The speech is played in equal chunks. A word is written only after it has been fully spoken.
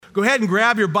Go ahead and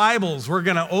grab your Bibles. We're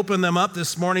going to open them up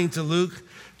this morning to Luke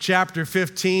chapter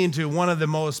 15, to one of the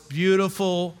most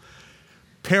beautiful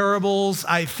parables,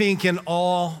 I think, in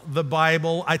all the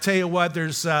Bible. I tell you what,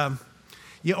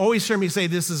 you always hear me say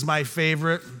this is my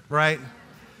favorite, right?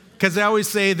 Because I always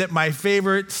say that my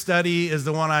favorite study is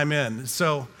the one I'm in.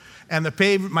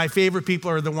 And my favorite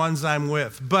people are the ones I'm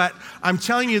with. But I'm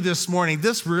telling you this morning,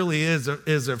 this really is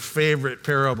a favorite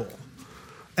parable.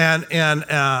 And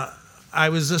I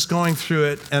was just going through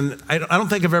it, and I don't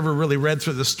think I've ever really read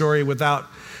through the story without,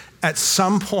 at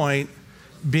some point,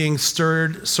 being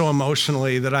stirred so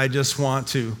emotionally that I just want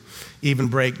to even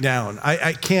break down.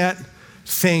 I can't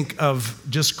think of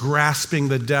just grasping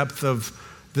the depth of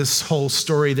this whole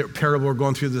story, that parable we're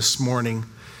going through this morning.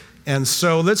 And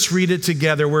so let's read it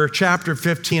together. We're chapter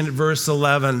 15 at verse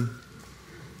 11.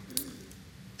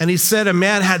 And he said, a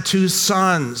man had 2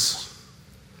 sons.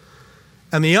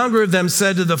 And the younger of them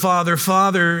said to the father,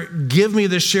 Father, give me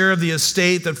the share of the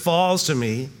estate that falls to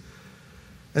me.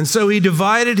 And so he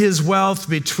divided his wealth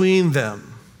between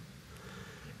them.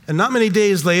 And not many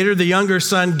days later, the younger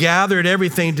son gathered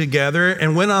everything together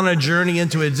and went on a journey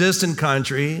into a distant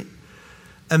country.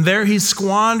 And there he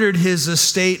squandered his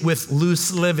estate with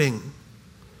loose living.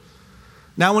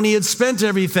 Now, when he had spent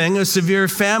everything, a severe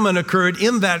famine occurred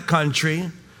in that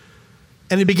country,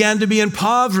 and he began to be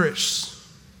impoverished.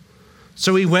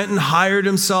 So he went and hired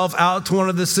himself out to one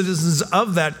of the citizens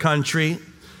of that country,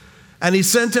 and he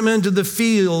sent him into the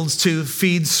fields to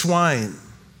feed swine.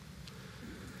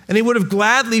 And he would have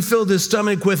gladly filled his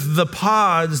stomach with the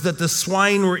pods that the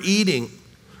swine were eating,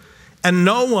 and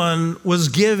no one was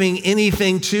giving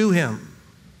anything to him.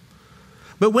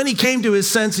 But when he came to his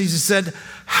senses, he said,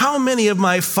 how many of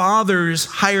my father's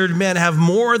hired men have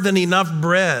more than enough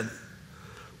bread?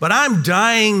 But I'm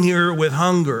dying here with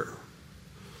hunger.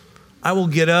 I will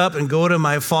get up and go to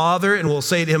my father and will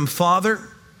say to him, Father,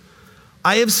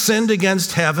 I have sinned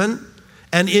against heaven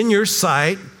and in your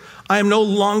sight. I am no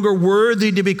longer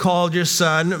worthy to be called your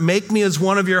son. Make me as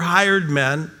one of your hired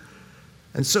men.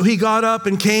 And so he got up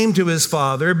and came to his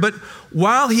father. But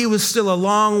while he was still a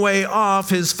long way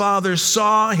off, his father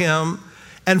saw him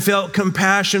and felt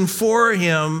compassion for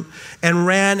him and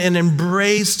ran and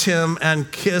embraced him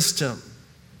and kissed him.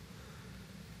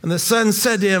 And the son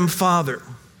said to him, Father,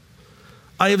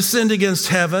 I have sinned against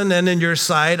heaven and in your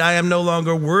sight. I am no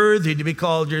longer worthy to be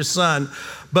called your son.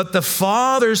 But the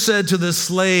father said to the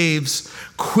slaves,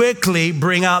 quickly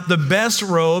bring out the best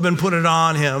robe and put it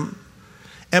on him,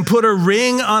 and put a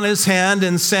ring on his hand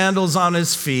and sandals on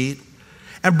his feet,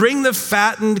 and bring the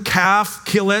fattened calf,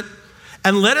 kill it,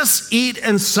 and let us eat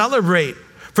and celebrate.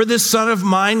 For this son of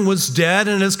mine was dead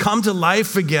and has come to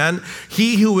life again,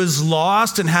 he who was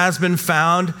lost and has been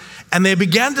found. And they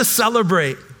began to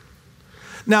celebrate.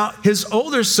 Now, his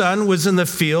older son was in the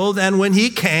field, and when he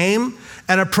came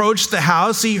and approached the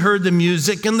house, he heard the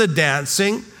music and the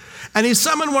dancing, and he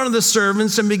summoned one of the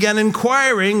servants and began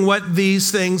inquiring what these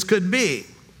things could be.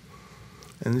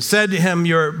 And he said to him,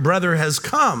 your brother has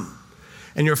come,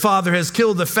 and your father has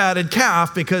killed the fatted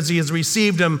calf because he has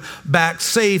received him back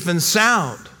safe and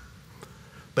sound.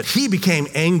 But he became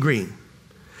angry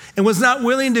and was not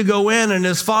willing to go in, and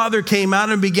his father came out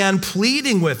and began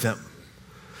pleading with him.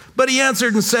 But he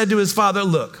answered and said to his father,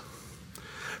 look,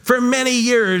 for many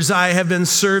years I have been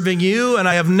serving you, and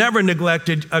I have never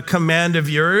neglected a command of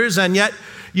yours, and yet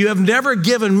you have never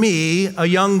given me a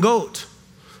young goat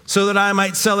so that I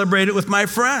might celebrate it with my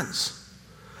friends.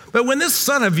 But when this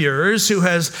son of yours, who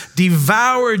has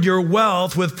devoured your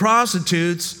wealth with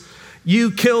prostitutes,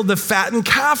 you killed the fattened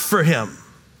calf for him.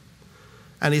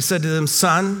 And he said to them,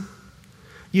 son,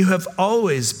 you have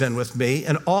always been with me,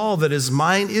 and all that is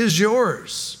mine is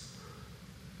yours.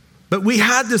 But we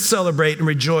had to celebrate and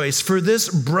rejoice, for this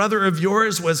brother of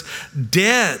yours was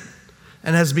dead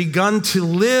and has begun to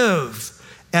live,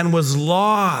 and was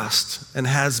lost and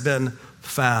has been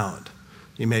found.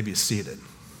 You may be seated.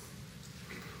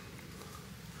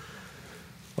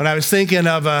 When I was thinking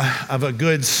of a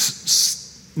good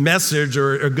message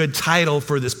or a good title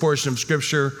for this portion of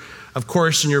Scripture, of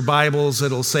course, in your Bibles,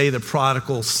 it'll say the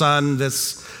prodigal son.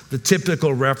 That's the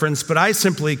typical reference, but I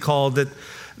simply called it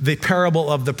the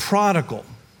parable of the prodigal,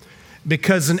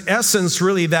 because in essence,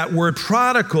 really, that word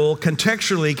prodigal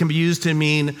contextually can be used to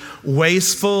mean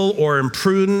wasteful or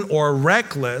imprudent or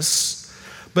reckless,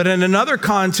 but in another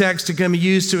context, it can be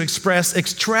used to express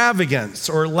extravagance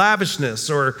or lavishness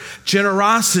or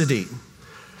generosity.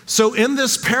 So in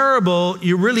this parable,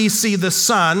 you really see the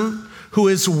son who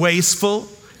is wasteful,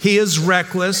 he is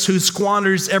reckless, who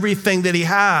squanders everything that he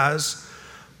has.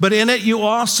 But in it, you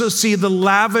also see the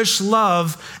lavish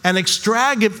love and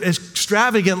extravagant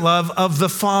extravagant love of the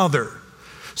Father.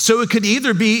 So it could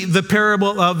either be the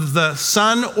parable of the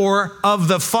Son or of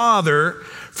the Father.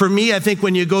 For me, I think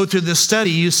when you go through this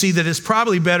study, you see that it's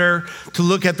probably better to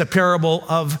look at the parable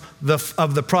of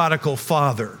the prodigal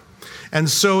father. And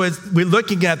so we're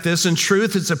looking at this. In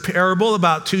truth, it's a parable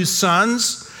about two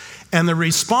sons and the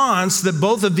response that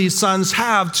both of these sons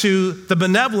have to the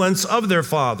benevolence of their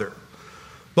father.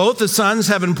 Both the sons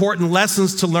have important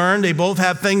lessons to learn. They both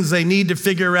have things they need to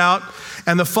figure out.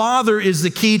 And the father is the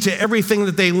key to everything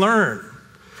that they learn.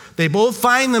 They both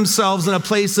find themselves in a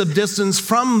place of distance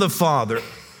from the father,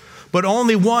 but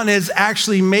only one has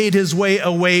actually made his way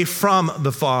away from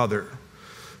the father.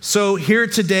 So here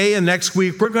today and next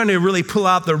week, we're going to really pull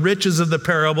out the riches of the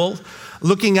parable,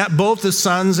 looking at both the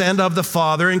sons and of the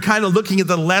father, and kind of looking at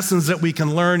the lessons that we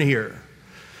can learn here.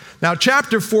 Now,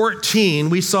 chapter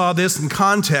 14, we saw this in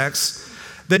context,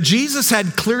 that Jesus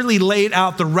had clearly laid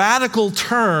out the radical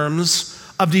terms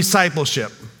of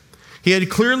discipleship. He had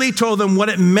clearly told them what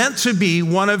it meant to be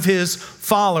one of his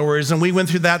followers, and we went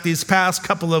through that these past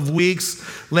couple of weeks,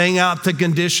 laying out the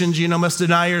conditions. You must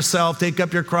deny yourself, take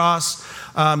up your cross.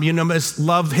 Must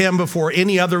love him before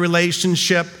any other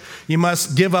relationship. You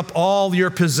must give up all your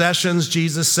possessions,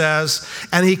 Jesus says.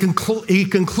 And he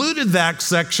concluded that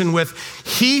section with,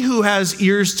 he who has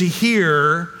ears to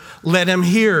hear, let him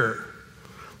hear.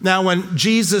 Now, when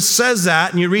Jesus says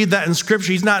that, and you read that in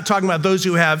Scripture, he's not talking about those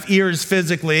who have ears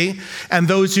physically and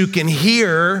those who can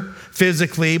hear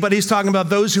physically, but he's talking about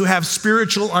those who have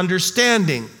spiritual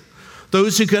understanding,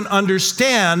 those who can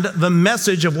understand the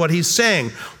message of what he's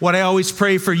saying. What I always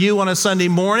pray for you on a Sunday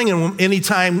morning, and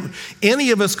anytime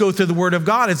any of us go through the Word of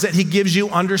God, is that he gives you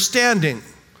understanding.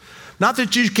 Not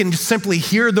that you can simply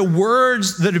hear the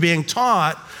words that are being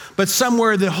taught, but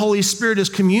somewhere the Holy Spirit is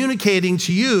communicating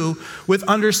to you with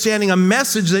understanding a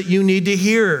message that you need to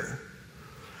hear.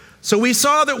 So we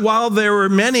saw that while there were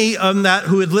many that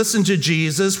who had listened to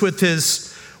Jesus with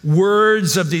his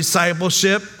words of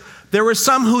discipleship, there were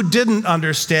some who didn't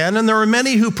understand, and there were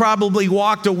many who probably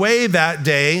walked away that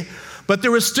day, but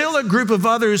there was still a group of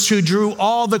others who drew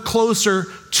all the closer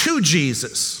to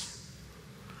Jesus.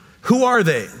 Who are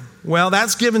they? Well,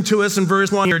 that's given to us in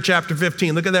verse 1 here, chapter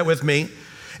 15. Look at that with me.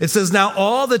 It says, now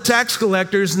all the tax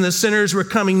collectors and the sinners were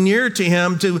coming near to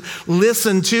him to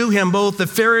listen to him. Both the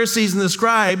Pharisees and the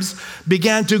scribes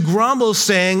began to grumble,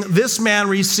 saying, this man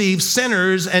receives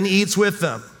sinners and eats with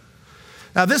them.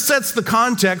 Now this sets the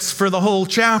context for the whole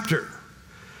chapter.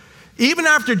 Even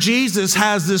after Jesus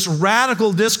has this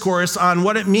radical discourse on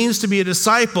what it means to be a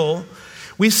disciple,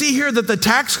 we see here that the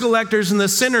tax collectors and the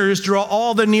sinners draw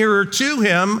all the nearer to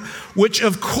him, which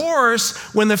of course,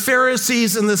 when the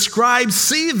Pharisees and the scribes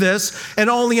see this, it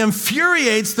only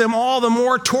infuriates them all the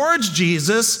more towards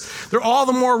Jesus. They're all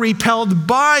the more repelled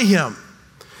by him.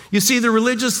 You see, the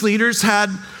religious leaders had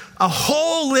a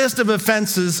whole list of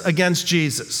offenses against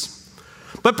Jesus.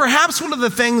 But perhaps one of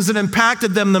the things that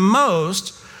impacted them the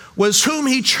most was whom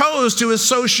he chose to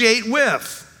associate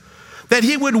with. That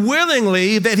he would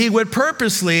willingly, that he would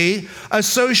purposely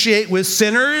associate with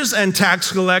sinners and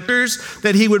tax collectors,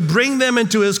 that he would bring them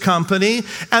into his company,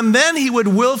 and then he would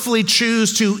willfully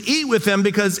choose to eat with them,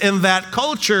 because in that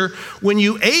culture, when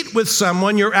you ate with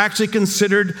someone, you're actually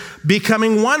considered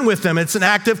becoming one with them. It's an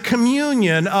act of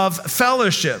communion, of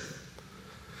fellowship.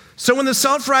 So when the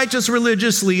self-righteous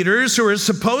religious leaders, who are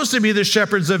supposed to be the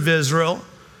shepherds of Israel,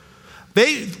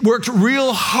 they worked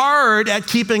real hard at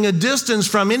keeping a distance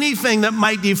from anything that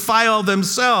might defile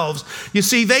themselves. You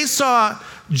see, they saw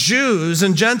Jews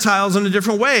and Gentiles in a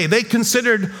different way. They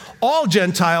considered all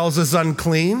Gentiles as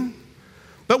unclean.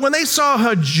 But when they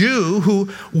saw a Jew who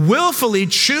willfully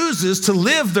chooses to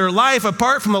live their life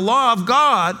apart from the law of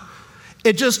God,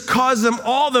 it just caused them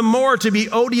all the more to be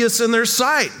odious in their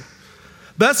sight.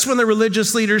 That's when the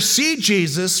religious leaders see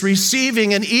Jesus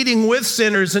receiving and eating with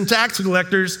sinners and tax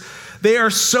collectors. They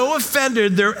are so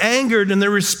offended, they're angered, and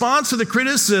their response to the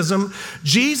criticism,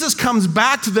 Jesus comes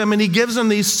back to them and he gives them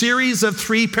these series of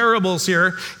 3 parables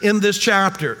here in this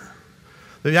chapter.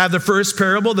 You have the first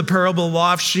parable, the parable of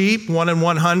lost sheep, 1 in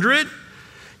 100.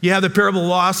 You have the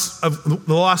parable of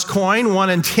the lost coin, 1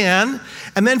 in 10.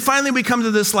 And then finally we come to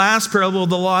this last parable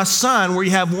of the lost son, where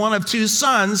you have one of 2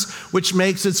 sons, which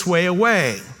makes its way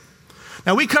away.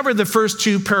 Now we covered the first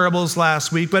 2 parables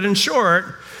last week, but in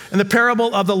short, in the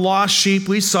parable of the lost sheep,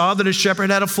 we saw that a shepherd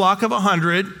had a flock of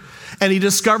 100, and he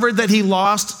discovered that he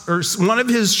lost, or one of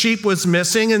his sheep was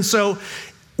missing. And so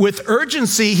with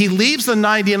urgency, he leaves the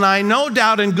 99, no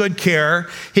doubt in good care.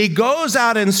 He goes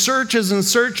out and searches and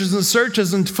searches and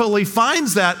searches until he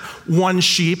finds that one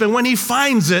sheep. And when he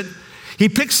finds it, He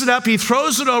picks it up, he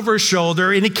throws it over his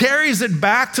shoulder, and he carries it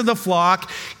back to the flock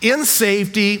in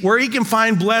safety, where he can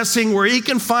find blessing, where he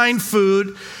can find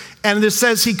food. And it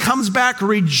says he comes back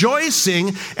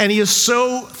rejoicing, and he is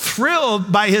so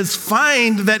thrilled by his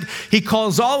find that he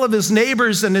calls all of his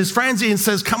neighbors and his friends and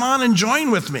says, come on and join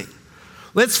with me.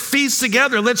 Let's feast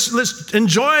together. Let's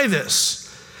enjoy this.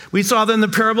 We saw that in the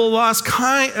parable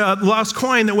of lost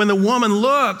coin, that when the woman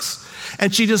looks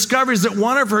and she discovers that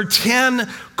one of her 10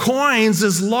 coins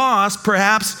is lost,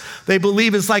 perhaps they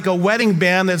believe it's like a wedding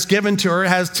band that's given to her,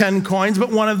 has 10 coins, but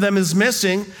one of them is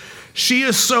missing. She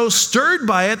is so stirred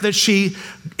by it that she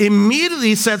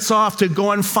immediately sets off to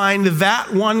go and find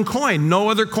that one coin. No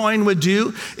other coin would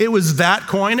do. It was that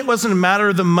coin. It wasn't a matter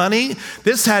of the money.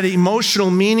 This had emotional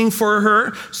meaning for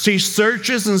her. She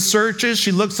searches and searches.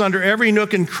 She looks under every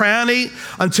nook and cranny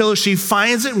until she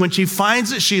finds it. When she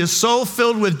finds it, she is so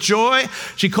filled with joy.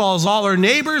 She calls all her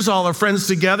neighbors, all her friends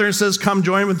together and says, come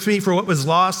join with me, for what was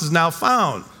lost is now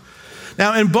found.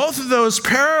 Now, in both of those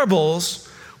parables,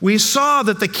 we saw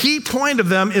that the key point of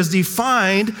them is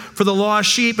defined for the lost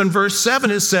sheep. In verse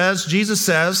 7, it says, Jesus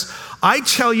says, I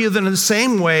tell you that in the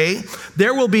same way,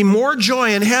 there will be more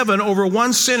joy in heaven over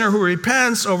one sinner who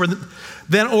repents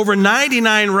than over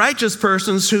 99 righteous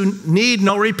persons who need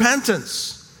no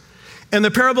repentance. In the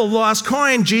parable of the lost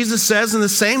coin, Jesus says in the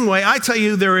same way, I tell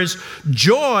you there is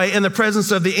joy in the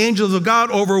presence of the angels of God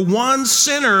over one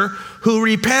sinner who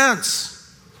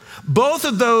repents. Both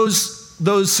of those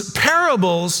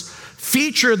parables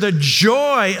feature the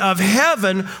joy of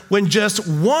heaven when just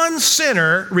one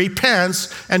sinner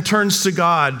repents and turns to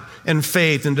God in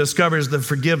faith and discovers the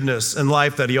forgiveness and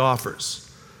life that he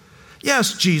offers.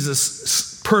 Yes,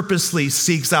 Jesus purposely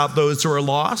seeks out those who are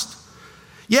lost.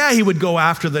 Yeah, he would go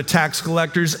after the tax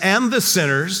collectors and the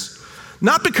sinners,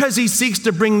 not because he seeks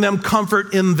to bring them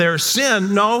comfort in their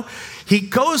sin. No, he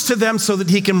goes to them so that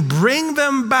he can bring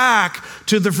them back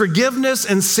to the forgiveness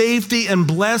and safety and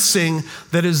blessing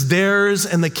that is theirs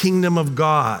in the kingdom of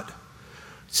God.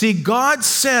 See, God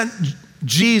sent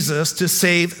Jesus to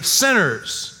save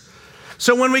sinners.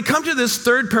 So when we come to this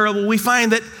third parable, we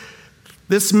find that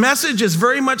this message is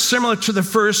very much similar to the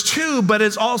first two, but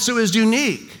it also is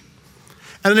unique.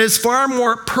 And it is far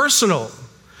more personal.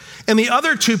 In the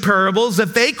other two parables,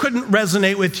 if they couldn't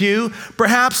resonate with you,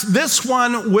 perhaps this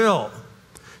one will.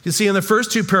 You see, in the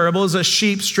first two parables, a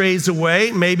sheep strays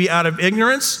away, maybe out of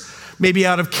ignorance, maybe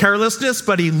out of carelessness,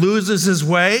 but he loses his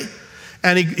way,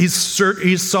 and he's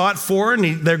sought for,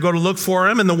 and they're going to look for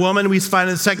him. And the woman we find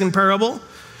in the second parable,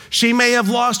 she may have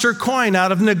lost her coin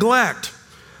out of neglect,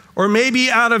 or maybe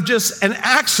out of just an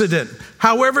accident.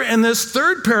 However, in this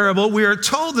third parable, we are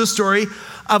told the story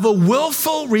of a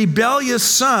willful, rebellious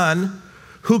son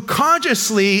who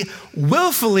consciously,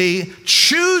 willfully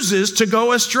chooses to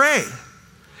go astray.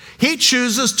 He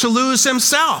chooses to lose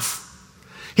himself.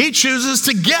 He chooses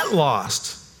to get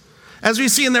lost. As we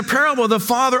see in the parable, the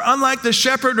father, unlike the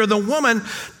shepherd or the woman,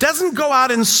 doesn't go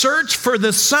out and search for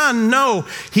the son. No,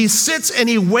 he sits and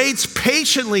he waits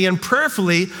patiently and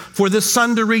prayerfully for the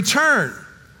son to return.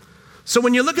 So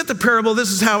when you look at the parable, this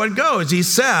is how it goes. He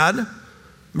said,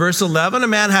 verse 11, a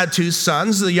man had 2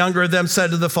 sons. The younger of them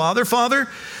said to the father, Father,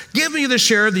 give me the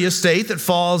share of the estate that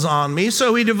falls on me.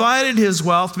 So he divided his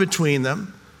wealth between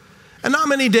them. And not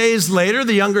many days later,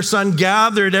 the younger son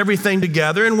gathered everything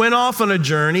together and went off on a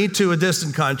journey to a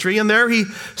distant country. And there he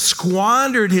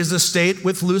squandered his estate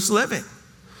with loose living.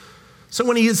 So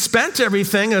when he had spent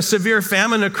everything, a severe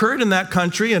famine occurred in that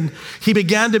country, and he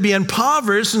began to be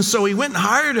impoverished. And so he went and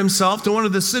hired himself to one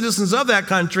of the citizens of that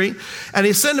country, and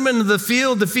he sent him into the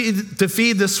field to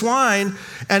feed the swine,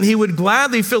 and he would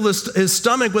gladly fill his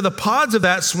stomach with the pods of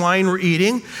that swine were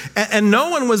eating, and no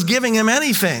one was giving him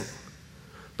anything.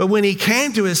 But when he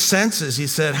came to his senses, he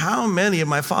said, how many of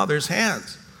my father's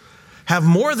hands have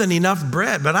more than enough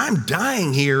bread, but I'm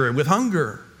dying here with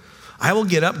hunger. I will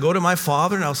get up, go to my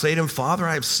father, and I'll say to him, Father,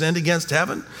 I have sinned against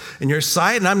heaven in your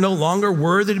sight, and I'm no longer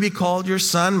worthy to be called your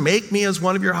son. Make me as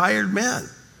one of your hired men.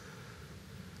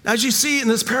 Now, as you see in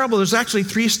this parable, there's actually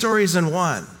 3 stories in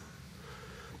one.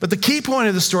 But the key point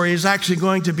of the story is actually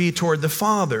going to be toward the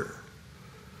father.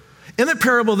 In the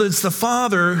parable, it's the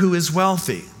father who is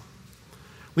wealthy.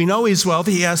 We know he's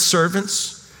wealthy. He has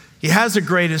servants. He has a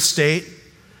great estate.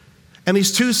 And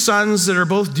these 2 sons that are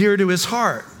both dear to his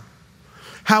heart.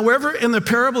 However, in the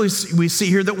parable, we see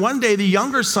here that one day the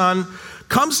younger son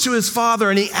comes to his father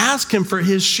and he asks him for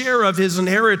his share of his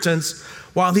inheritance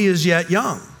while he is yet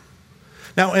young.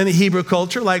 Now, in the Hebrew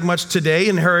culture, like much today,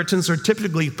 inheritance are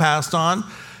typically passed on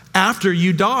after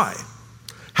you die.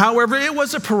 However, it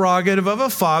was a prerogative of a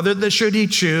father that should he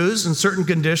choose, in certain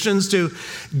conditions, to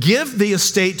give the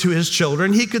estate to his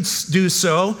children, he could do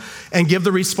so and give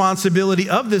the responsibility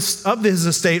of his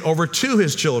estate over to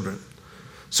his children.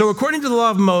 So according to the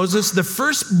law of Moses, the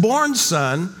firstborn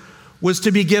son was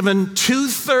to be given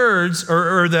 2/3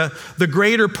 or the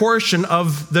greater portion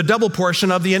of the double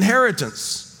portion of the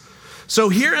inheritance. So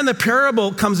here in the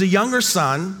parable comes a younger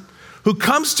son who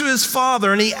comes to his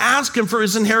father and he asks him for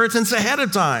his inheritance ahead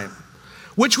of time,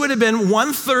 which would have been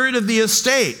 1/3 of the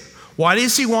estate. Why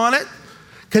does he want it?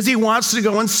 Because he wants to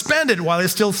go and spend it while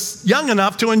he's still young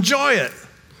enough to enjoy it.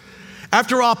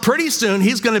 After all, pretty soon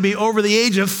he's going to be over the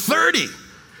age of 30.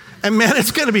 And man, it's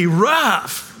going to be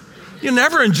rough. You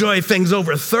never enjoy things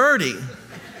over 30.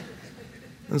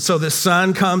 And so this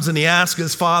son comes and he asks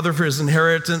his father for his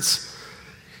inheritance.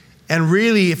 And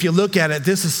really, if you look at it,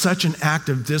 this is such an act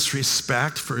of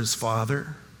disrespect for his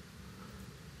father.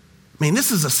 I mean,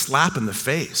 this is a slap in the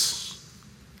face.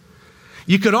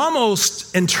 You could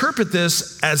almost interpret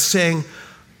this as saying,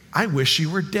 I wish you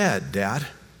were dead, Dad.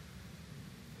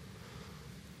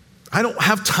 I don't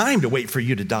have time to wait for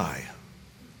you to die.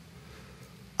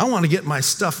 I want to get my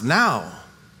stuff now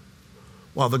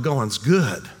while the going's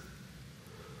good.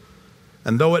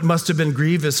 And though it must have been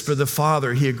grievous for the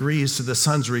father, he agrees to the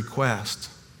son's request.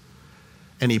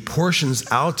 And he portions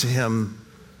out to him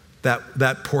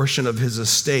that portion of his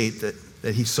estate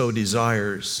that he so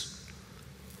desires.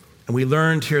 And we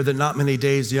learned here that not many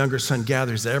days the younger son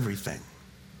gathers everything.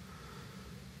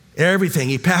 Everything.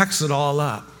 He packs it all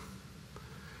up.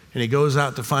 And he goes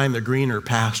out to find the greener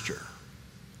pasture.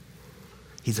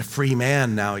 He's a free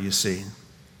man now, you see.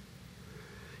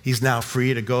 He's now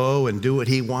free to go and do what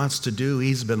he wants to do.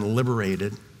 He's been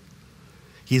liberated.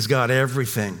 He's got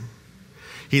everything.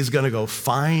 He's going to go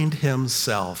find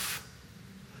himself.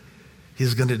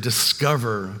 He's going to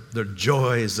discover the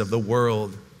joys of the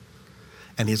world.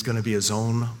 And he's going to be his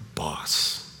own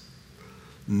boss.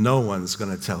 No one's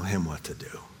going to tell him what to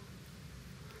do.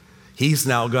 He's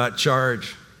now got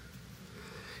charge.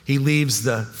 He leaves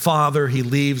the father, he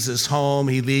leaves his home,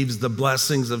 he leaves the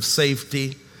blessings of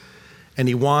safety, and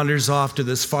he wanders off to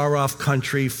this far-off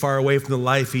country, far away from the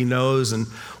life he knows. And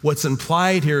what's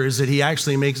implied here is that he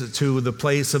actually makes it to the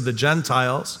place of the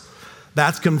Gentiles.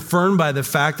 That's confirmed by the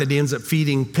fact that he ends up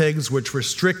feeding pigs, which were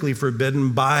strictly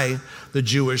forbidden by the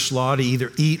Jewish law to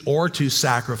either eat or to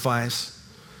sacrifice.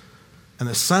 And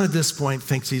the son at this point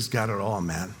thinks he's got it all,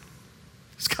 man.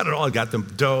 He's got it all. He got the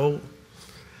dough.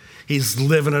 He's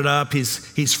living it up.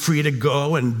 He's free to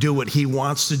go and do what he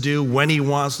wants to do, when he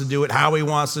wants to do it, how he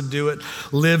wants to do it,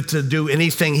 live to do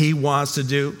anything he wants to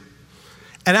do.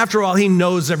 And after all, he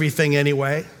knows everything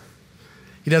anyway.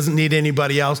 He doesn't need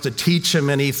anybody else to teach him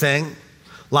anything.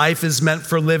 Life is meant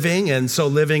for living, and so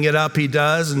living it up he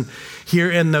does. And here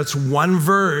in this one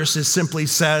verse, it simply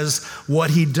says what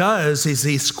he does is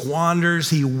he squanders,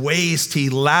 he wastes, he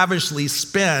lavishly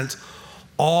spent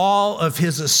all of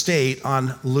his estate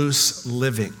on loose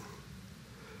living.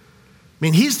 I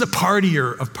mean, he's the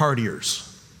partier of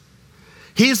partiers.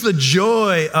 He's the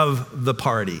joy of the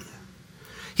party.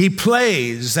 He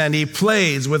plays and he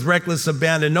plays with reckless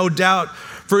abandon. No doubt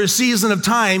for a season of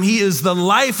time, he is the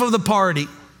life of the party.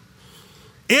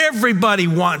 Everybody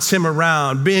wants him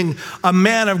around. Being a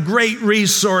man of great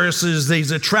resources,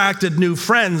 he's attracted new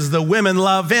friends. The women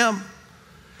love him.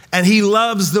 And he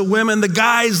loves the women. The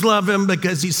guys love him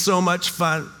because he's so much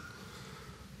fun.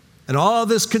 And all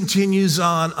this continues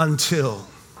on until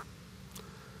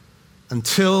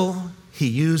he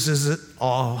uses it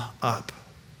all up.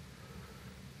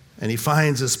 And he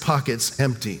finds his pockets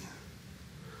empty.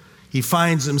 He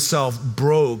finds himself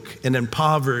broke and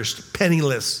impoverished,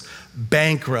 penniless,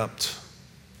 bankrupt.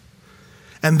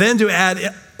 And then to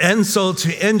add insult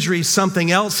to injury, something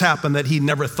else happened that he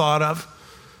never thought of.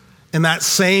 In that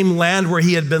same land where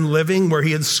he had been living, where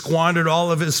he had squandered all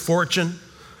of his fortune,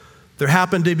 there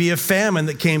happened to be a famine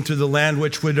that came through the land,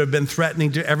 which would have been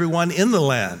threatening to everyone in the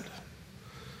land.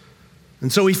 And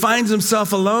so he finds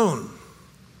himself alone.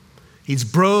 He's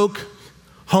broke,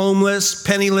 homeless,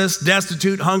 penniless,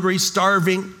 destitute, hungry,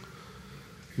 starving,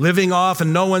 living off,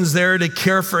 and no one's there to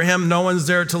care for him. No one's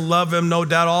there to love him. No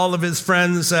doubt all of his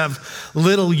friends have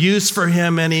little use for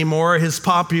him anymore. His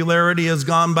popularity has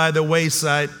gone by the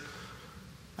wayside.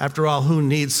 After all, who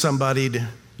needs somebody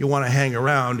you want to hang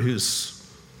around who's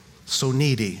so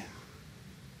needy?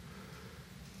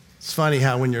 It's funny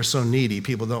how when you're so needy,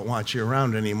 people don't want you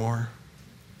around anymore.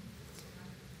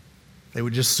 They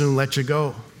would just soon let you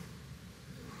go.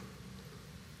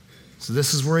 So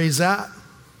this is where he's at.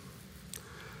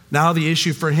 Now the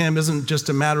issue for him isn't just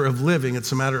a matter of living,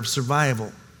 it's a matter of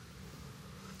survival.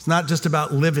 It's not just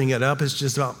about living it up, it's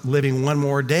just about living one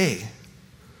more day.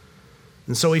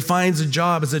 And so he finds a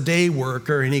job as a day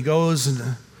worker, and he goes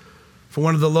for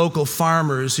one of the local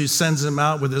farmers who sends him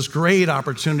out with this great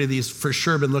opportunity he's for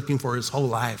sure been looking for his whole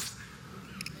life.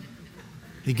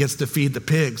 He gets to feed the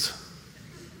pigs.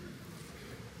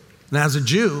 And as a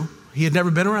Jew, he had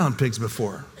never been around pigs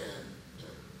before.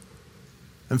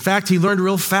 In fact, he learned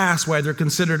real fast why they're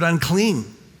considered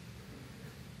unclean,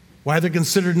 why they're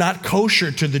considered not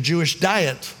kosher to the Jewish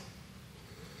diet.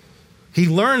 He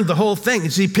learned the whole thing.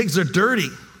 You see, pigs are dirty.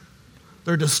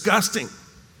 They're disgusting.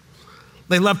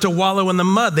 They love to wallow in the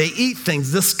mud. They eat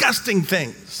things, disgusting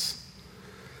things.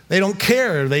 They don't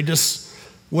care. They just,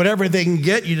 whatever they can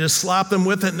get, you just slop them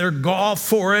with it, and they're all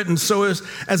for it. And so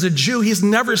as a Jew, he's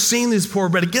never seen these poor,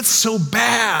 but it gets so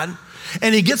bad,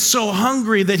 and he gets so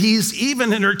hungry that he's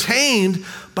even entertained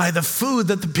by the food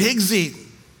that the pigs eat.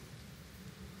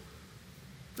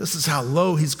 This is how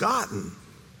low he's gotten.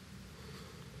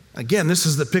 Again, this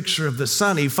is the picture of the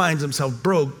son. He finds himself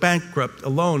broke, bankrupt,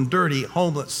 alone, dirty,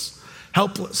 homeless,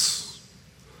 helpless,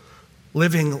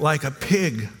 living like a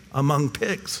pig among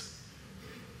pigs.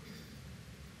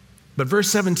 But verse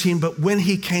 17, but when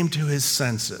he came to his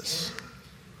senses,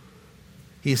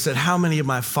 he said, how many of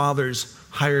my father's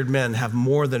hired men have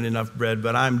more than enough bread,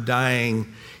 but I'm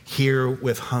dying here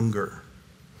with hunger?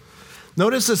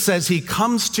 Notice it says he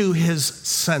comes to his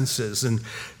senses, and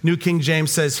New King James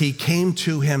says he came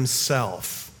to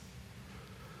himself.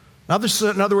 In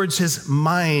other words, his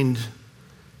mind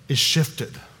is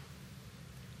shifted.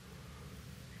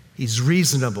 He's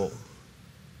reasonable.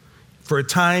 For a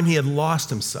time, he had lost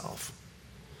himself.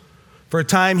 For a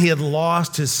time, he had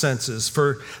lost his senses.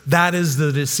 For that is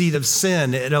the deceit of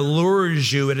sin. It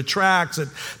allures you, it attracts, it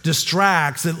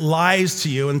distracts, it lies to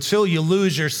you until you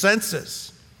lose your senses.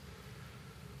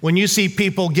 When you see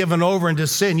people given over into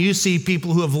sin, you see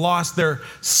people who have lost their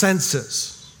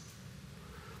senses.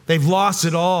 They've lost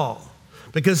it all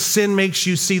because sin makes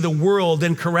you see the world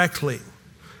incorrectly.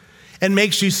 It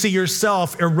makes you see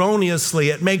yourself erroneously.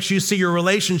 It makes you see your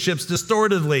relationships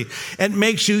distortedly. It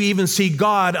makes you even see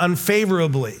God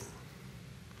unfavorably.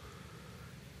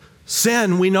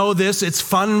 Sin, we know this, it's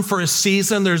fun for a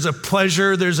season. There's a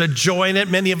pleasure, there's a joy in it.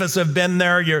 Many of us have been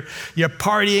there. You're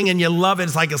partying and you love it.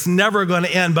 It's like it's never going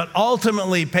to end, but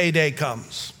ultimately payday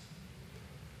comes.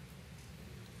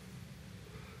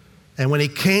 And when he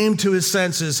came to his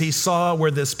senses, he saw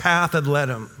where this path had led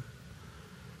him.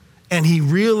 And he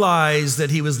realized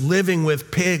that he was living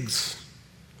with pigs.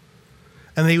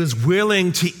 And he was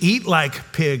willing to eat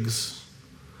like pigs.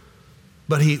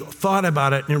 But he thought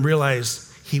about it and realized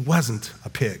he wasn't a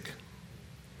pig.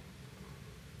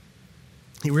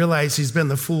 He realized he's been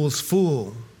the fool's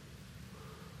fool.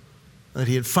 That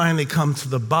he had finally come to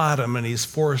the bottom and he's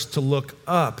forced to look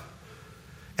up.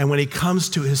 And when he comes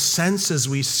to his senses,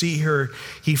 we see here,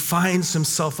 he finds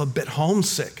himself a bit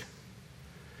homesick.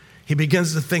 He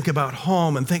begins to think about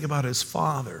home and think about his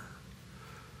father.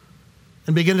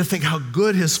 And begin to think how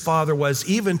good his father was,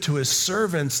 even to his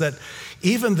servants, that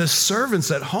even the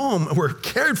servants at home were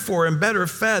cared for and better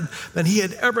fed than he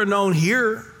had ever known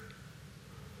here.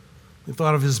 He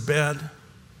thought of his bed.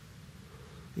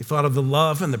 He thought of the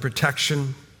love and the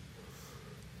protection.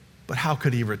 But how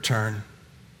could he return?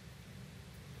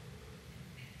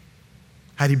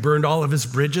 Had he burned all of his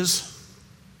bridges?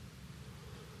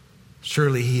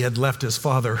 Surely he had left his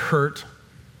father hurt.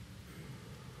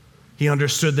 He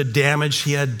understood the damage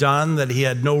he had done, that he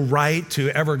had no right to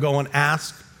ever go and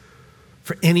ask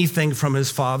for anything from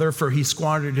his father, for he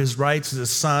squandered his rights as a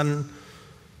son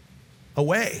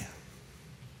away.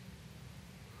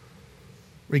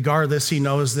 Regardless, he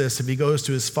knows this. If he goes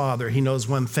to his father, he knows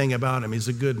one thing about him. He's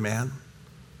a good man.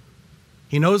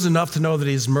 He knows enough to know that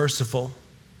he's merciful.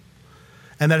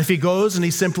 And that if he goes and he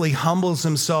simply humbles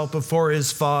himself before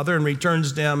his father and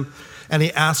returns to him and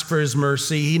he asks for his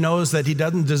mercy, he knows that he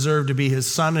doesn't deserve to be his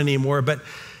son anymore, but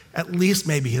at least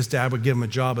maybe his dad would give him a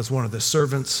job as one of the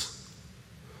servants.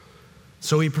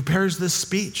 So he prepares this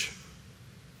speech.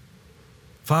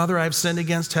 Father, I've sinned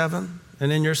against heaven,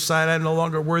 and in your sight I'm no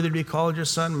longer worthy to be called your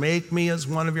son. Make me as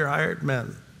one of your hired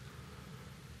men.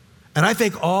 And I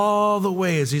think all the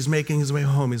way as he's making his way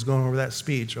home, he's going over that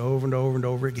speech over and over and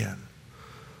over again.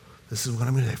 This is what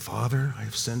I'm going to say. Father, I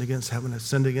have sinned against heaven. I've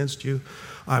sinned against you.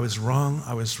 I was wrong.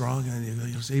 I was wrong.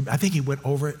 And I think he went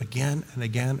over it again and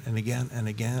again and again and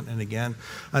again and again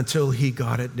until he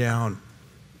got it down.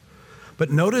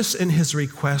 But notice in his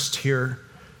request here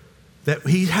that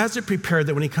he has it prepared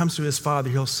that when he comes to his father,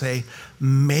 he'll say,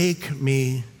 make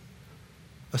me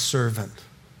a servant.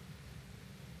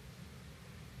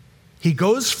 He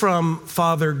goes from,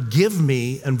 Father, give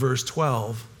me, in verse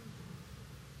 12,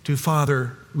 to,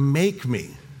 Father, make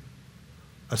me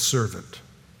a servant.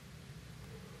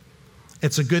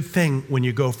 It's a good thing when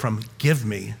you go from give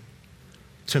me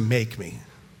to make me.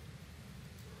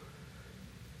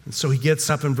 And so he gets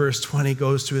up in verse 20,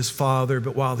 goes to his father,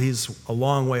 but while he's a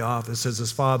long way off, it says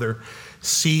his father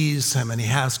sees him and he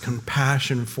has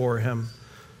compassion for him.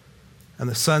 And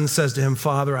the son says to him,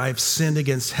 Father, I have sinned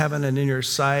against heaven and in your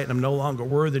sight, and I'm no longer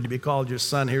worthy to be called your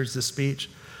son. Here's the speech.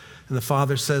 And the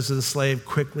father says to the slave,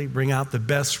 quickly bring out the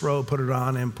best robe, put it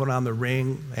on him, put on the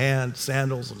ring, hand,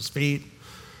 sandals on his feet.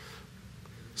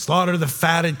 Slaughter the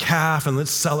fatted calf and let's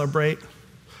celebrate.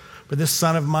 For this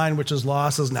son of mine which is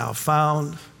lost is now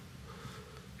found.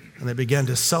 And they began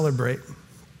to celebrate.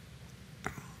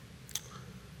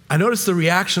 I notice the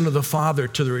reaction of the father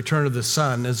to the return of the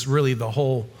son is really the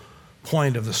whole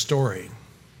point of the story.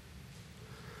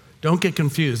 Don't get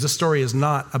confused. This story is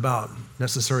not about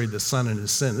necessarily the son and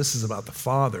his sin. This is about the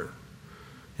father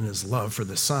and his love for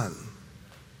the son.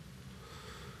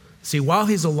 See, while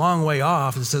he's a long way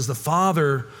off, it says the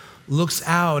father looks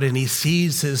out and he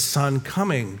sees his son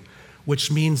coming,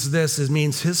 which means this. It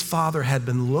means his father had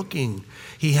been looking.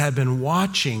 He had been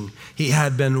watching. He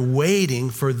had been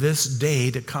waiting for this day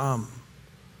to come.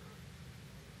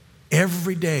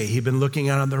 Every day he'd been looking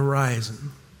out on the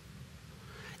horizon.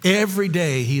 Every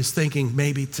day he's thinking,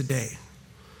 maybe today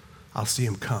I'll see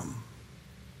him come.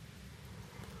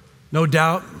 No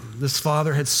doubt this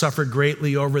father had suffered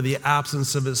greatly over the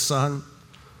absence of his son.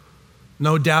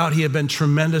 No doubt he had been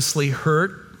tremendously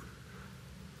hurt.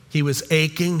 He was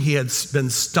aching. He had been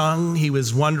stung. He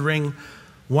was wondering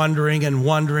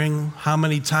how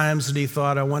many times had he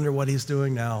thought, I wonder what he's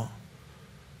doing now.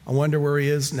 I wonder where he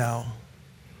is now.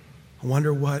 I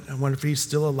wonder if he's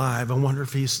still alive. I wonder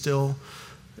if he's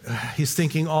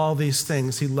thinking all these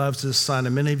things. He loves his son.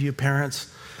 And many of you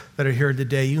parents that are here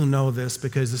today, you know this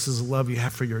because this is the love you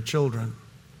have for your children.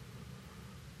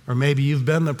 Or maybe you've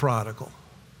been the prodigal,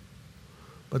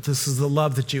 but this is the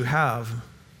love that you have.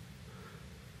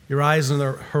 Your eyes on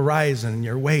the horizon, and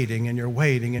you're waiting, and you're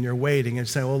waiting, and you're waiting, and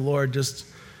say, oh, Lord, just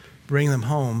bring them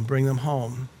home, bring them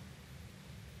home.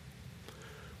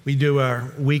 We do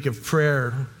our week of prayer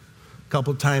a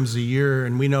couple times a year,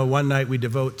 and we know one night we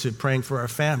devote to praying for our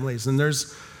families, and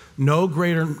there's no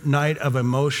greater night of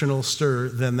emotional stir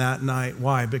than that night.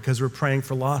 Why? Because we're praying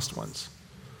for lost ones,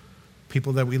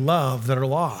 people that we love that are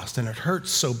lost, and it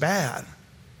hurts so bad.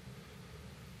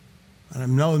 And I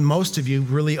know most of you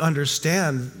really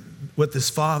understand what this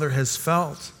father has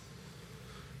felt.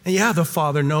 And yeah, the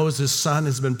father knows his son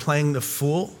has been playing the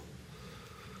fool.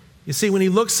 You see, when he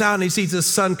looks out and he sees his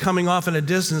son coming off in a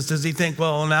distance, does he think,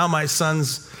 well, now my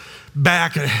son's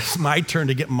back and it's my turn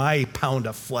to get my pound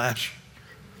of flesh?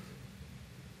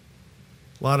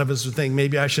 A lot of us would think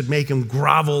maybe I should make him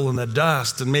grovel in the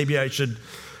dust and maybe I should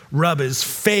rub his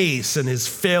face in his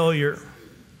failure.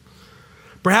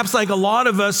 Perhaps like a lot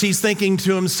of us, he's thinking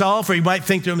to himself, or he might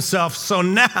think to himself, so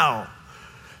now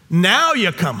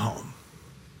you come home.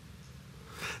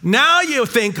 Now you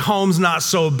think home's not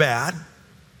so bad.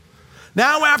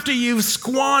 Now after you've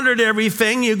squandered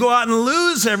everything, you go out and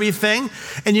lose everything,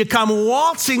 and you come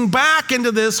waltzing back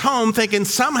into this home thinking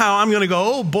somehow I'm going to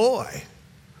go, oh boy,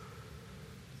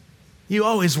 you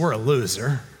always were a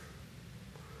loser.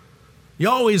 You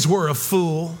always were a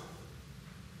fool.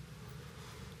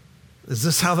 Is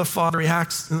this how the father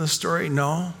reacts in the story?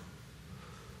 No.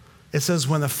 It says,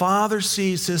 when the father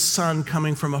sees his son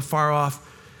coming from afar off,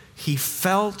 he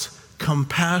felt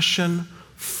compassion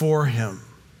for him.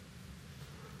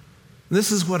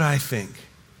 This is what I think.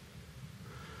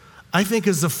 I think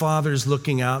as the father's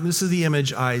looking out, and this is the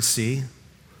image I see,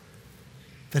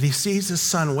 that he sees his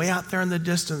son way out there in the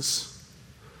distance,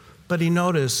 but he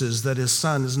notices that his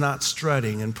son is not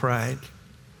strutting in pride.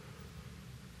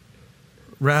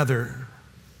 Rather,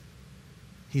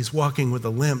 he's walking with a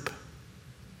limp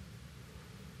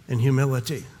in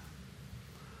humility.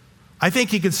 I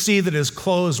think he could see that his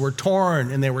clothes were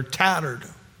torn and they were tattered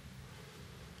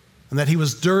and that he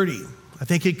was dirty. I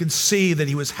think he could see that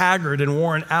he was haggard and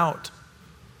worn out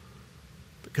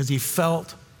because he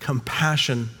felt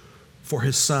compassion for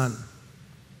his son.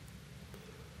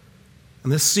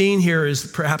 And this scene here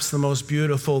is perhaps the most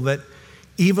beautiful, that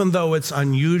even though it's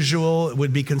unusual, it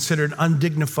would be considered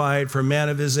undignified for a man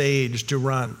of his age to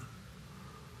run.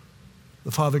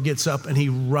 The father gets up and he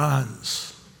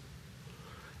runs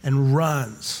and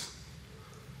runs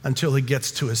until he gets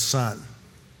to his son.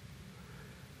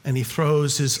 And he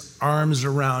throws his arms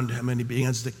around him and he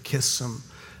begins to kiss him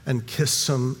and kiss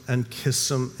him and kiss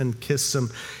him and kiss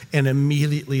him. And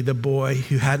immediately the boy,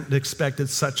 who hadn't expected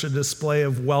such a display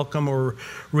of welcome or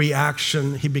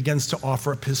reaction, he begins to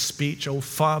offer up his speech. "Oh,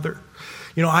 Father,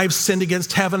 I've sinned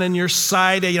against heaven and your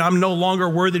sight. I'm no longer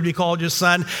worthy to be called your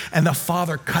son." And the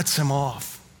father cuts him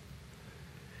off.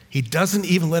 He doesn't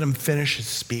even let him finish his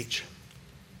speech.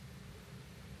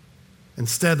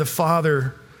 Instead, the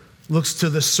father looks to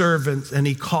the servants and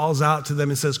he calls out to them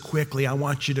and says, "Quickly, I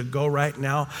want you to go right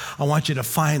now. I want you to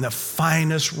find the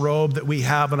finest robe that we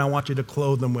have, and I want you to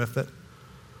clothe them with it.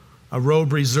 A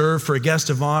robe reserved for a guest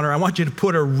of honor. I want you to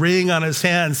put a ring on his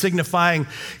hand, signifying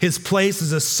his place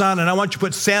as a son. And I want you to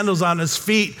put sandals on his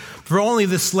feet, for only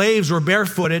the slaves were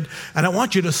barefooted. And I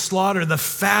want you to slaughter the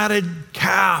fatted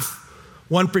calf,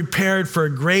 one prepared for a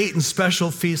great and special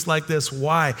feast like this."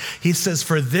 Why? He says,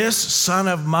 "For this son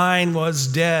of mine was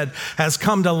dead, has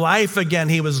come to life again.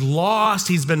 He was lost,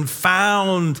 he's been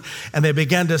found." And they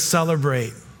began to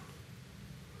celebrate.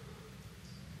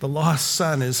 The lost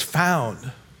son is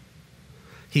found.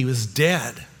 He was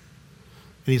dead, and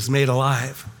he's made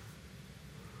alive.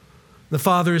 The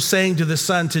father is saying to the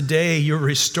son, "Today you're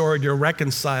restored, you're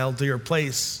reconciled to your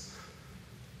place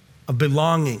of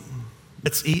belonging.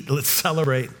 Let's eat, let's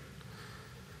celebrate."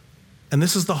 And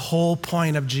this is the whole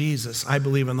point of Jesus, I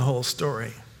believe, in the whole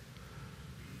story,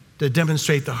 to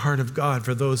demonstrate the heart of God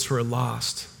for those who are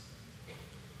lost.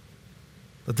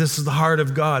 But this is the heart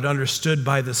of God understood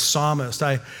by the psalmist.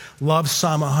 I love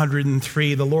Psalm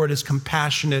 103. "The Lord is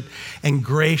compassionate and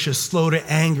gracious, slow to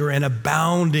anger and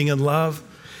abounding in love.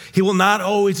 He will not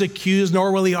always accuse,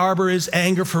 nor will he harbor his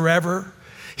anger forever.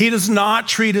 He does not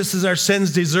treat us as our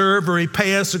sins deserve or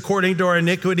repay us according to our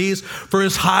iniquities. For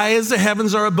as high as the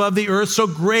heavens are above the earth, so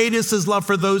great is his love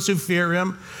for those who fear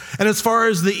him. And as far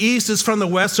as the east is from the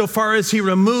west, so far as he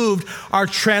removed our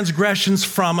transgressions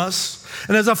from us.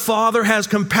 And as a father has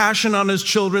compassion on his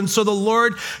children, so the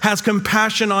Lord has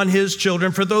compassion on his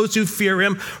children, for those who fear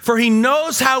him. For he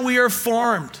knows how we are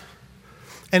formed,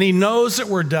 and he knows that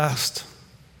we're dust."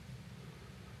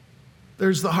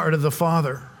 There's the heart of the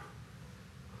Father.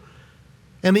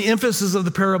 And the emphasis of the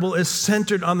parable is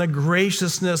centered on the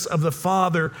graciousness of the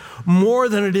Father more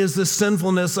than it is the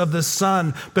sinfulness of the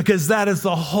Son, because that is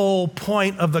the whole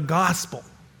point of the gospel.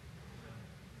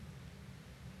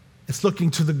 It's looking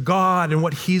to the God and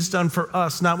what he's done for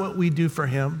us, not what we do for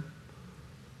him.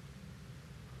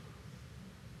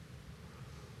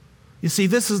 You see,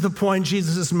 this is the point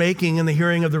Jesus is making in the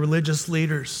hearing of the religious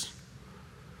leaders,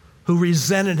 who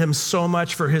resented him so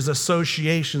much for his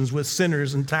associations with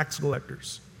sinners and tax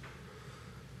collectors.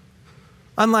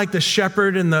 Unlike the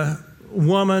shepherd and the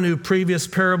woman who previous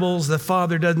parables, the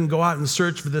father doesn't go out and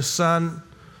search for the son.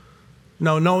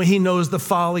 No, he knows the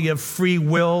folly of free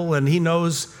will, and he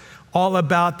knows all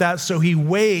about that, so he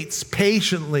waits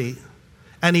patiently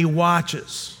and he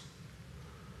watches.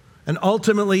 And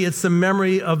ultimately, it's the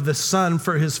memory of the son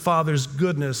for his father's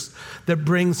goodness that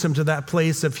brings him to that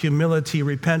place of humility,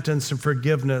 repentance, and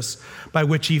forgiveness by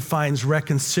which he finds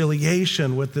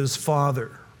reconciliation with his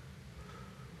father.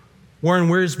 Warren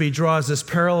Wiersbe draws this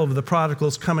parallel of the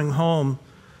prodigals coming home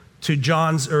to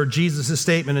Jesus'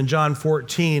 statement in John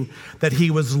 14 that he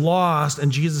was lost,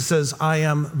 and Jesus says, "I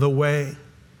am the way."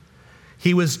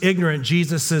 He was ignorant.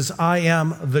 Jesus says, "I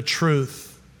am the truth."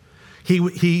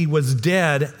 He was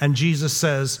dead, and Jesus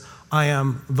says, "I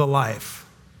am the life."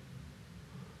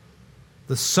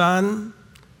 The son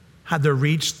had to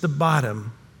reach the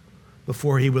bottom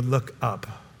before he would look up.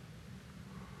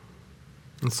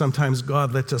 And sometimes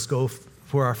God lets us go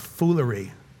for our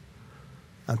foolery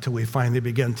until we finally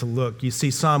begin to look. You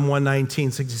see, Psalm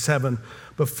 119:67,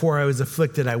 "Before I was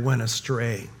afflicted, I went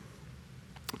astray,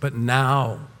 but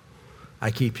now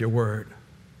I keep your word."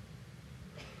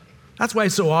 That's why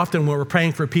so often when we're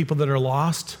praying for people that are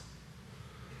lost,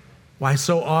 why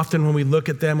so often when we look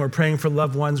at them, we're praying for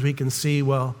loved ones, we can see,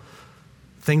 well,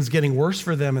 things getting worse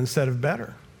for them instead of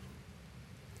better.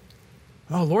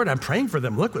 "Oh, Lord, I'm praying for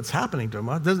them. Look what's happening to them.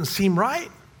 It doesn't seem right."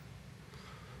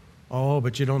 Oh,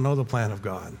 but you don't know the plan of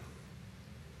God.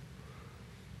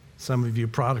 Some of you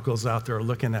prodigals out there are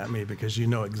looking at me because you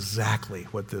know exactly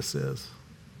what this is.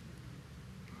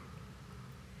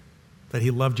 That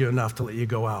he loved you enough to let you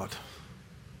go out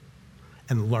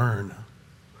and learn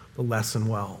the lesson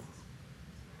well.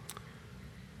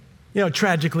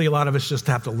 Tragically, a lot of us just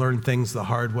have to learn things the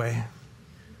hard way.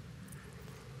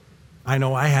 I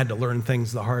know I had to learn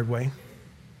things the hard way.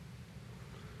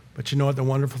 But you know what the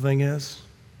wonderful thing is?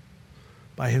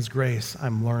 By his grace,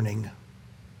 I'm learning.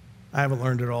 I haven't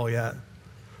learned it all yet,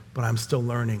 but I'm still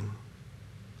learning.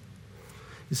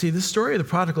 You see, this story of the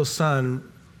prodigal son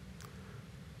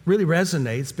really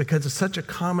resonates because it's such a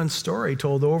common story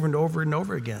told over and over and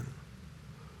over again.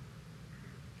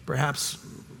 Perhaps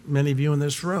many of you in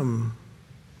this room,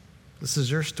 this is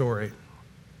your story.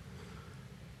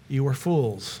 You were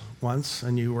fools once,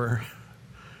 and you were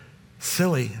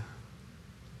silly,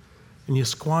 and you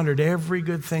squandered every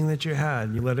good thing that you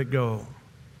had. You let it go.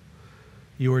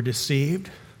 You were deceived,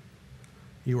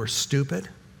 you were stupid,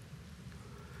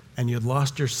 and you had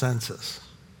lost your senses.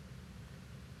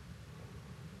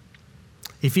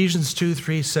 Ephesians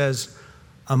 2:3 says,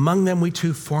 among them we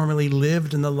too formerly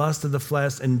lived in the lust of the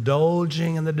flesh,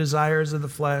 indulging in the desires of the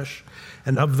flesh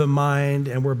and of the mind,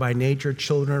 and were by nature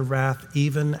children of wrath,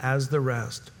 even as the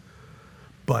rest.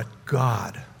 But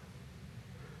God,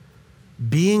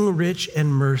 being rich in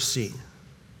mercy,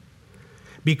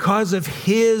 because of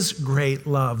his great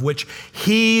love, which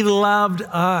he loved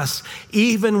us,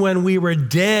 even when we were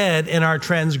dead in our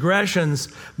transgressions,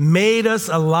 made us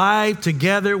alive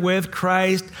together with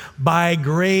Christ. By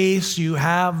grace you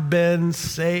have been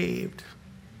saved.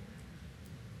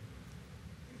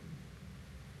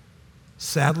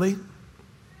 Sadly,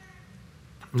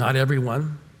 not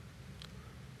everyone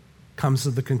comes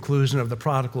to the conclusion of the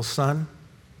prodigal son.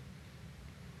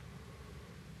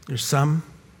 There's some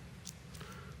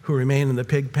who remain in the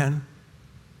pig pen.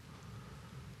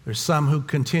 There's some who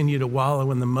continue to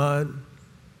wallow in the mud.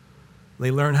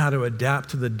 They learn how to adapt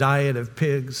to the diet of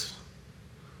pigs.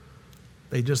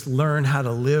 They just learn how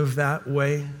to live that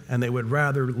way, and they would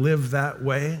rather live that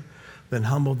way than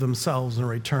humble themselves and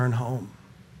return home.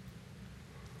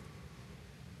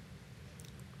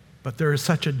 But there is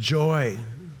such a joy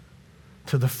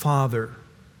to the Father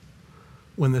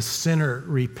when the sinner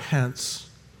repents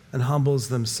and humbles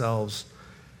themselves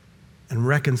and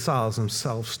reconciles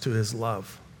themselves to his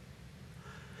love.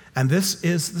 And this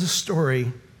is the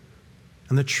story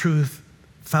and the truth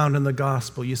found in the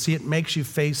gospel. You see, it makes you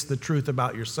face the truth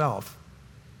about yourself.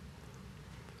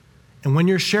 And when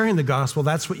you're sharing the gospel,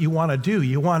 that's what you want to do.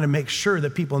 You want to make sure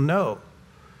that people know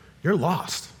you're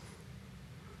lost.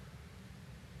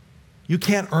 You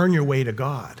can't earn your way to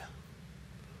God.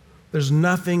 There's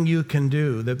nothing you can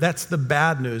do. That's the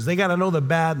bad news. They got to know the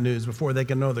bad news before they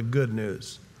can know the good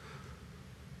news.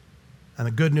 And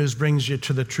the good news brings you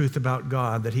to the truth about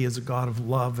God, that he is a God of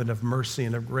love and of mercy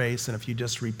and of grace. And if you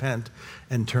just repent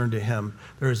and turn to him,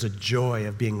 there is a joy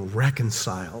of being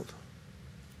reconciled.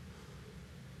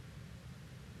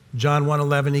 John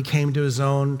 1:11, he came to his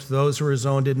own. To those who were his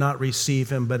own did not receive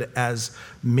him, but as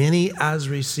many as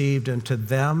received him, to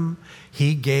them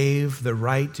he gave the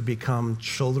right to become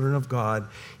children of God,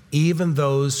 even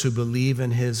those who believe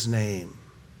in his name.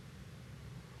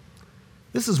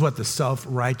 This is what the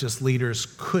self-righteous leaders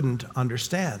couldn't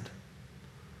understand.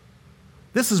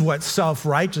 This is what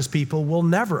self-righteous people will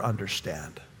never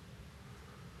understand.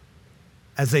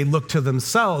 As they look to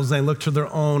themselves, they look to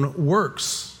their own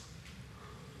works.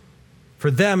 For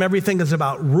them, everything is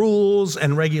about rules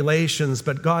and regulations,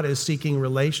 but God is seeking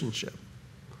relationship.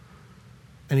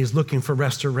 And he's looking for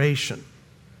restoration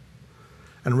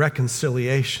and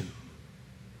reconciliation.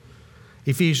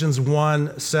 Ephesians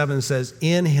 1:7 says,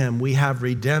 in him we have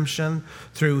redemption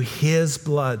through his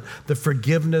blood, the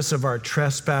forgiveness of our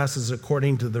trespasses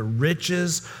according to the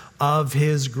riches of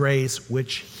his grace,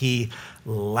 which he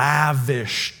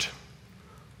lavished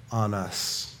on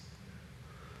us.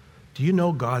 Do you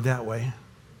know God that way?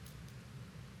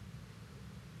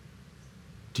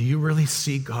 Do you really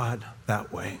see God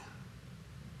that way?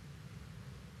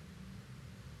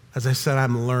 As I said,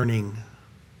 I'm learning.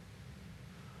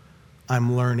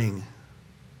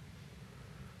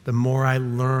 The more I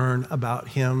learn about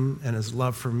him and his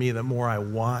love for me, the more I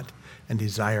want and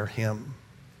desire him.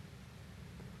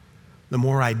 The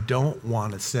more I don't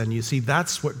want to sin. You see,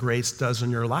 that's what grace does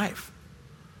in your life.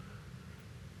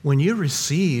 When you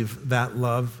receive that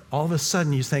love, all of a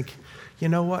sudden you think, you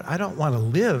know what? I don't want to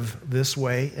live this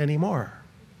way anymore.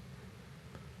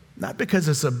 Not because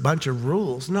it's a bunch of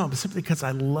rules, no, but simply because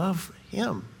I love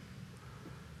him.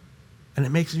 And it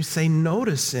makes me say no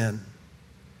to sin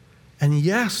and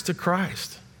yes to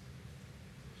Christ.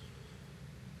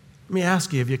 Let me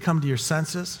ask you, have you come to your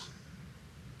senses?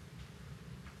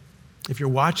 If you're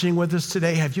watching with us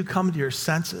today, have you come to your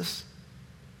senses?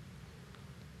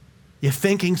 You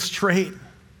thinking straight?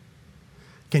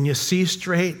 Can you see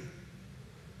straight?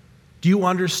 Do you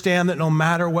understand that no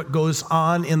matter what goes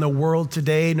on in the world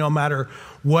today, no matter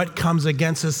what comes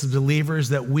against us as believers,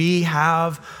 that we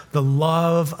have the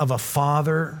love of a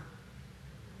Father,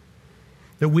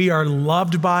 that we are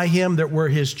loved by him, that we're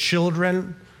his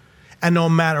children, and no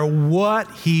matter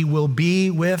what, he will be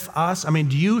with us? I mean,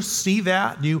 do you see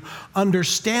that? Do you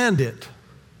understand it?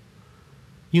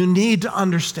 You need to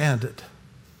understand it.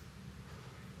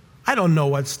 I don't know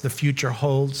what the future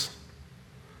holds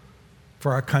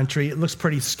for our country. It looks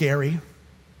pretty scary.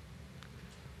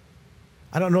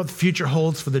 I don't know what the future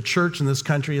holds for the church in this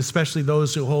country, especially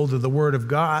those who hold to the Word of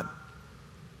God.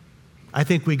 I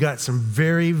think we got some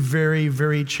very, very,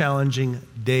 very challenging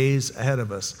days ahead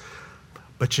of us.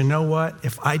 But you know what?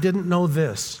 If I didn't know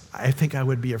this, I think I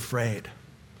would be afraid.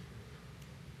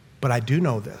 But I do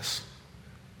know this,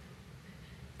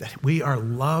 that we are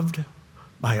loved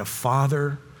by a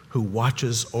Father who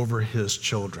watches over his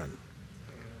children.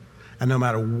 And no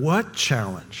matter what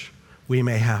challenge we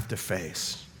may have to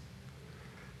face,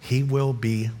 he will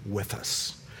be with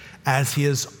us, as he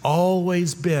has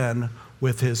always been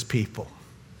with his people.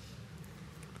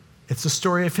 It's a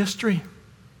story of history.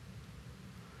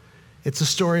 It's a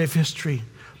story of history.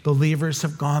 Believers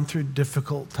have gone through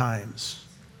difficult times.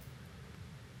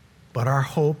 But our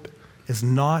hope is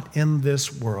not in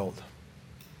this world.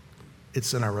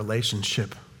 It's in our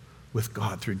relationship with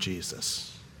God through Jesus.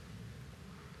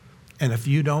 And if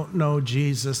you don't know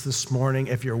Jesus this morning,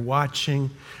 if you're watching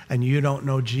and you don't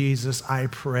know Jesus, I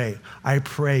pray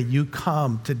you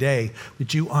come today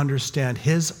that you understand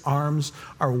his arms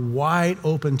are wide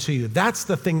open to you. That's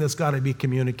the thing that's got to be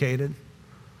communicated.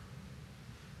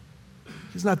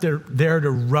 He's not there to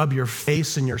rub your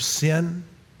face in your sin.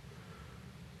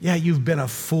 Yeah, you've been a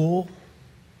fool,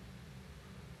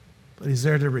 but he's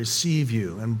there to receive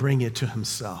you and bring you to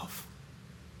himself.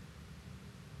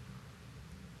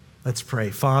 Let's pray.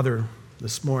 Father,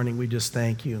 this morning we just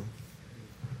thank you.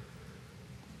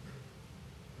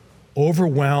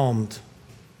 Overwhelmed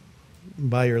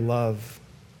by your love,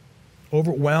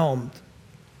 overwhelmed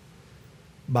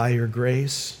by your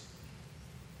grace.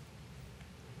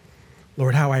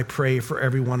 Lord, how I pray for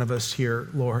every one of us here,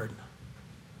 Lord.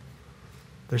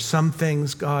 There's some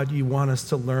things, God, you want us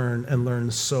to learn and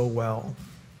learn so well.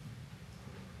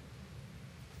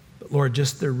 But Lord,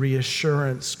 just the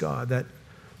reassurance, God, that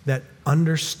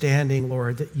understanding,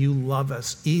 Lord, that you love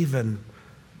us even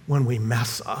when we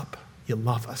mess up. You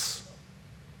love us.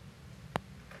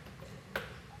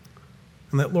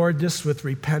 And that, Lord, just with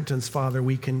repentance, Father,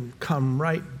 we can come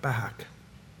right back.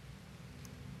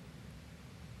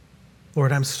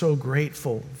 Lord, I'm so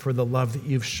grateful for the love that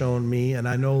you've shown me. And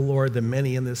I know, Lord, that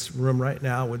many in this room right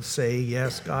now would say,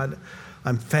 yes, God,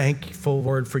 I'm thankful,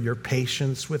 Lord, for your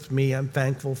patience with me. I'm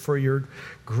thankful for your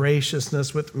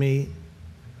graciousness with me.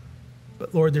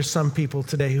 But Lord, there's some people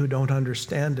today who don't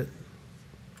understand it.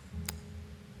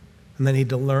 And they need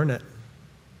to learn it.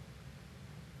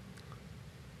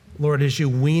 Lord, as you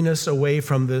wean us away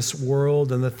from this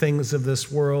world and the things of this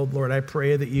world, Lord, I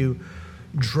pray that you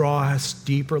draw us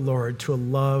deeper, Lord, to a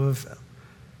love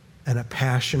and a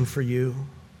passion for you.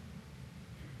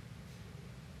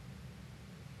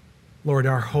 Lord,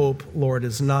 our hope, Lord,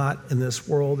 is not in this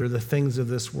world or the things of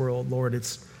this world. Lord,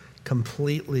 it's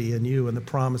completely in you and the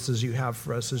promises you have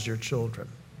for us as your children.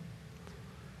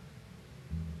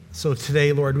 So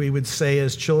today, Lord, we would say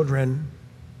as children,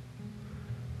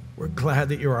 we're glad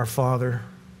that you're our Father.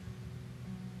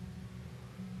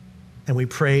 And we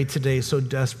pray today so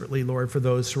desperately, Lord, for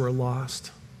those who are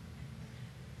lost.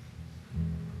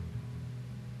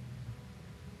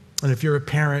 And if you're a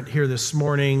parent here this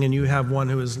morning and you have one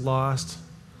who is lost,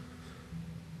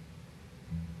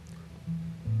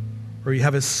 or you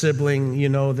have a sibling, you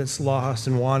know, that's lost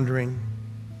and wandering,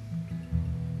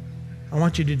 I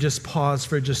want you to just pause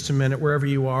for just a minute wherever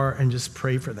you are and just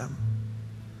pray for them.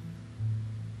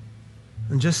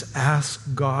 And just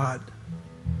ask God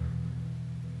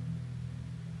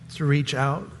to reach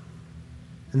out,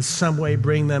 in some way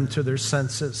bring them to their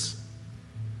senses,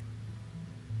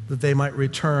 that they might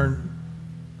return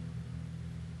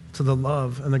to the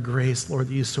love and the grace, Lord,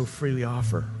 that you so freely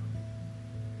offer.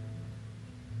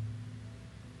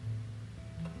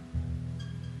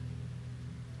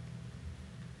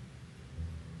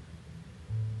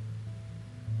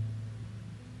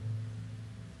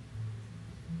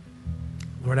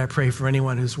 Lord, I pray for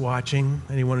anyone who's watching,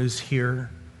 anyone who's here.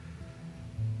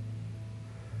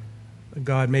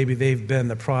 God, maybe they've been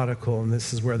the prodigal and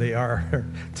this is where they are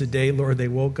today. Lord, they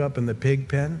woke up in the pig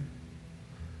pen.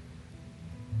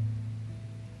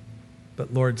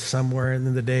 But Lord, somewhere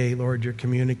in the day, Lord, you're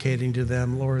communicating to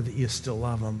them, Lord, that you still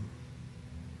love them.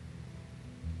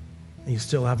 And you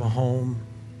still have a home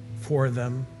for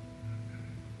them.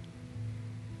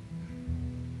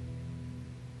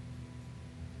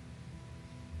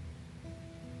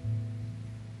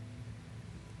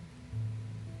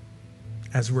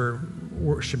 As we're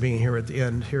worshiping here at the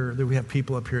end here, we have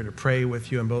people up here to pray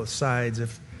with you on both sides.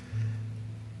 If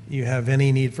you have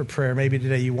any need for prayer, maybe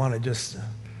today you want to just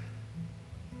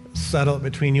settle it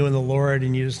between you and the Lord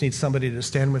and you just need somebody to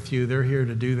stand with you, they're here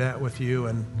to do that with you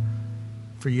and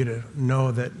for you to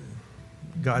know that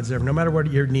God's there, no matter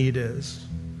what your need is.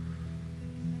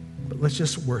 But let's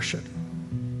just worship.